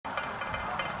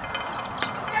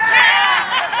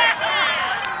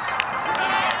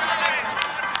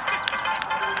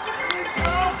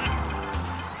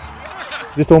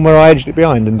Just all where I edged it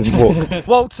behind and didn't walk.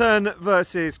 Walton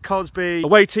versus Cosby.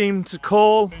 Away team to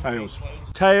call. Tails.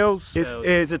 Tails. It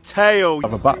is a tail.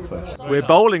 Have a bat first. We're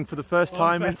bowling for the first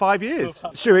time in 5 years.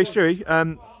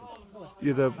 Stewie,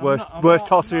 you're the worst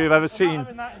tosser you've ever seen.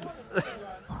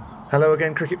 Hello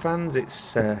again, cricket fans.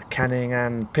 It's Canning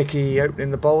and Picky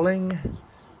opening the bowling.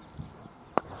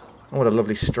 Oh, what a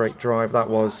lovely straight drive that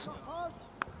was.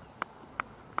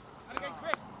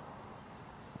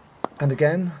 And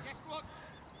again,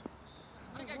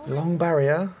 long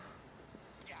barrier.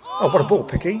 Oh, what a ball,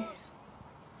 Picky.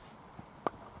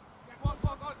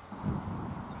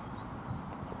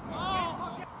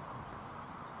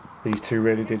 These two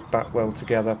really did bat well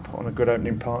together, put on a good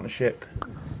opening partnership.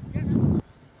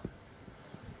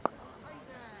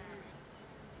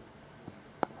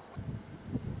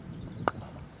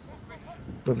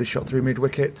 Lovely shot through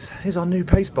mid-wicket. Here's our new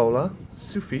pace bowler,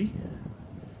 Sufi.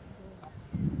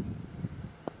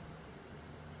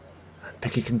 And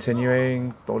Picky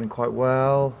continuing, bowling quite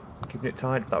well, keeping it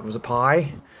tight. That was a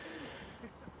pie.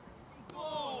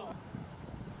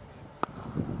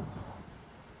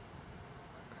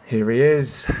 Here he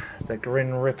is, the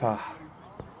Grin Ripper.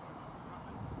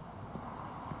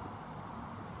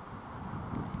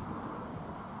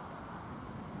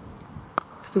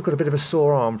 Still got a bit of a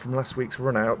sore arm from last week's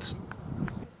run out.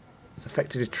 It's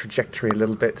affected his trajectory a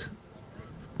little bit.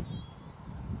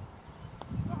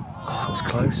 Oh, that was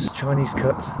close. Chinese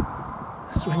cut.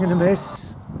 Swing and a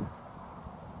miss.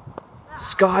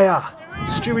 Skyer.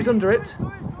 Stewie's under it.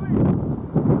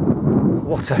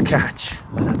 What a catch.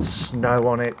 And that's snow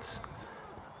on it.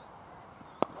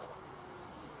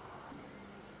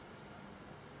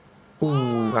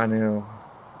 Ooh, Anil.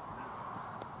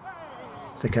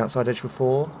 Thick outside edge for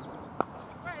 4.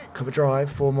 Cover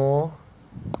drive, 4 more.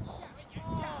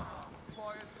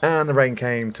 And the rain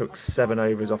came, took 7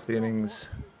 overs off the innings.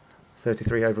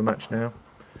 33 over match now.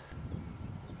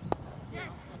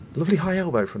 Lovely high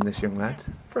elbow from this young lad.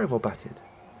 Very well batted.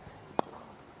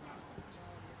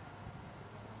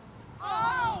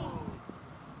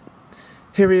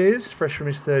 Here he is, fresh from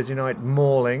his Thursday night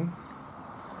mauling.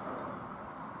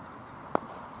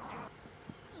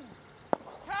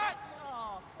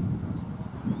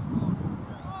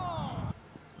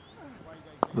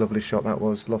 Lovely shot that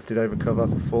was, lofted over cover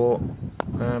for 4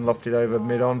 and lofted over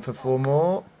mid-on for 4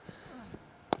 more.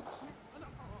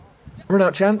 Run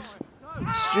out chance.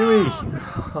 Stewie.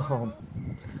 Oh.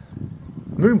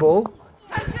 Moonball.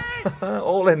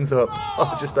 All ends up.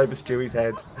 Oh, just over Stewie's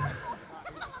head.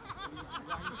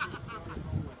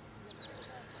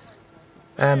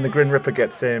 And the Grin Ripper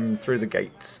gets him through the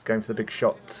gates, going for the big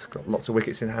shot. Got lots of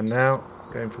wickets in hand now,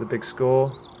 going for the big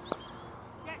score.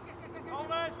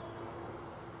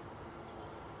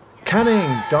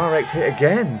 Canning, direct hit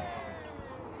again.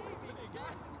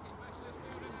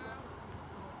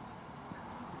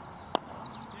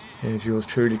 Here's yours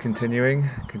truly continuing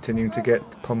to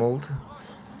get pummeled.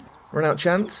 Run out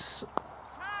chance.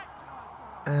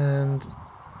 And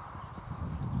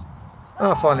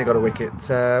finally got a wicket.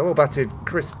 Well batted,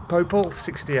 Chris Popel,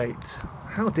 68.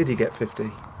 How did he get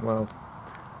 50? Well,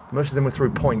 most of them were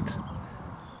through point.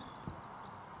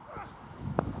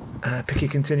 Picky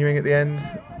continuing at the end.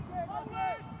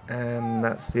 And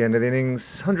that's the end of the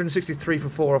innings. 163 for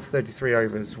 4 off 33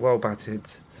 overs. Well batted.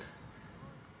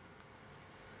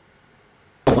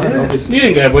 You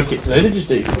didn't get a wicket today, did you,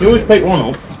 Steve? You always pick one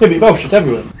up. Yeah, but you both shit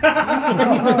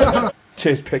everyone.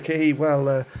 Cheers, Picky.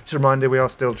 Well, just a reminder, we are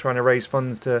still trying to raise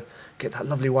funds to get that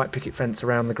lovely white picket fence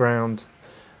around the ground.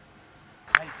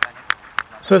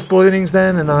 First ball innings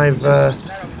then, and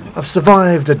I've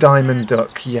survived a diamond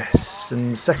duck, yes.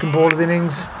 And second ball of the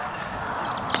innings.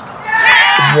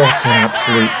 What an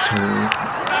absolute tool.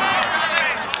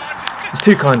 There's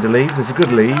 2 kinds of leave. There's a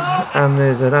good leave and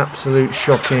there's an absolute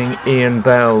shocking Ian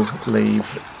Bell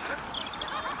leave.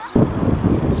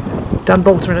 Dan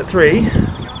Bolter in at 3.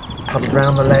 Paddled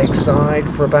round the leg side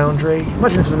for a boundary.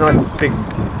 Imagine if there was a nice big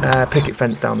picket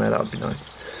fence down there, that would be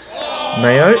nice.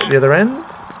 Mayo at the other end.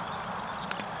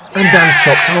 And Dan's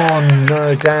chopped. Oh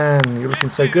no, Dan, you're looking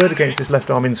so good against this left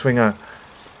arm in swinger.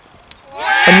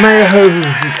 And Mayo, who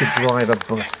could drive a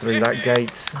bus through that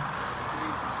gate.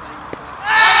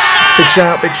 Big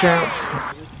shout, big shout.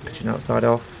 Pitching outside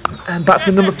off. And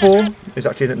batsman number 4, who's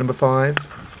actually in at number 5.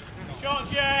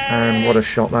 And what a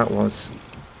shot that was.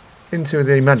 Into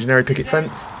the imaginary picket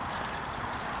fence.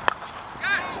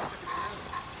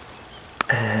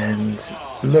 And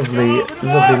lovely,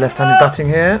 lovely left-handed batting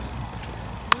here.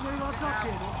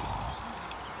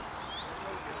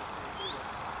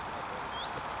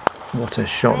 What a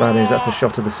shot that is. That's the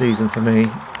shot of the season for me.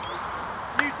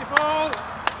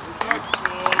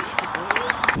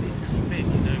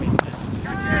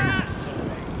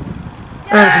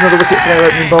 And it's another wicket for their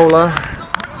opening bowler.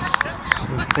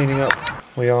 He's cleaning up.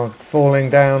 We are falling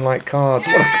down like cards.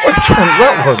 What a chance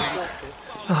that was!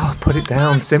 Oh, put it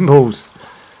down, symbols.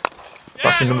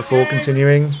 Batsman number 4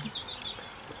 continuing.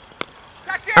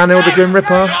 Anil the Grim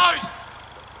Ripper.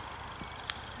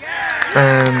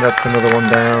 And that's another one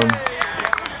down.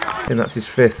 I think that's his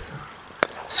 5th.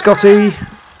 Scotty.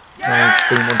 And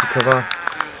spin one to cover.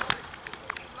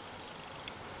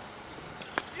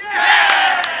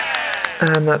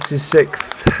 And that's his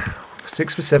 6th.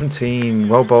 6 for 17.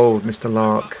 Well bowled, Mr.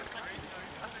 Lark.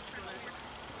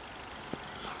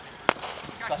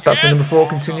 Batsman number 4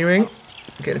 continuing.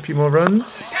 Getting a few more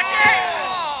runs.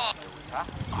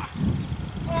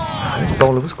 This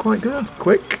bowler was quite good.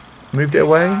 Quick. Moved it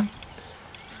away.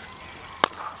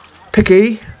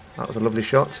 Picky. That was a lovely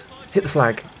shot. Hit the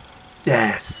flag.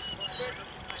 Yes.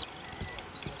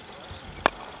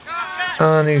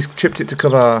 And he's chipped it to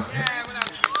cover.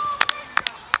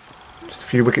 Just a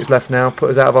few wickets left now. Put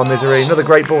us out of our misery. Another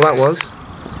great ball that was.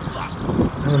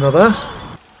 And another.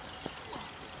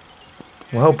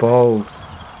 Well bowled.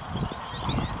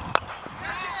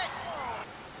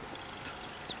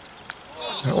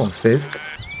 That one fizzed.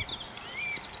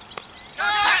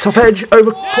 Top edge,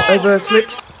 over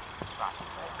slips.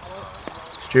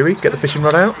 Stewie, get the fishing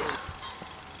rod out.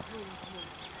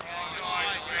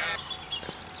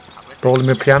 Brawling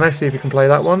with piano, see if you can play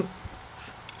that one.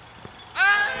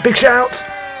 Big shout!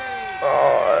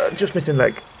 Oh, just missing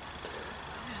leg.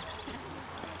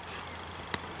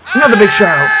 Another big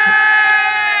shout!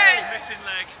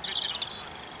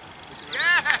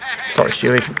 Sorry,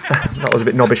 Stewie. That was a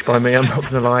bit knobbish by me, I'm not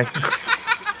going to lie.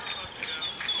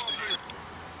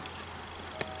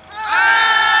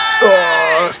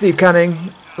 Oh, Steve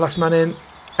Canning, last man in,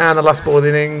 and the last ball of the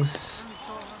innings.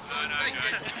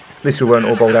 At least we weren't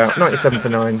all bowled out. 97 for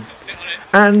 9.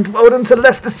 And well done to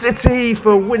Leicester City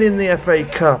for winning the FA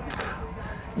Cup.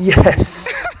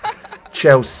 Yes.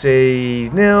 Chelsea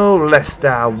 0,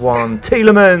 Leicester 1.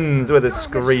 Tielemans with a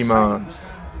screamer.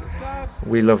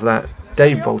 We love that.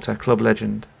 Dave Bolter, club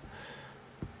legend.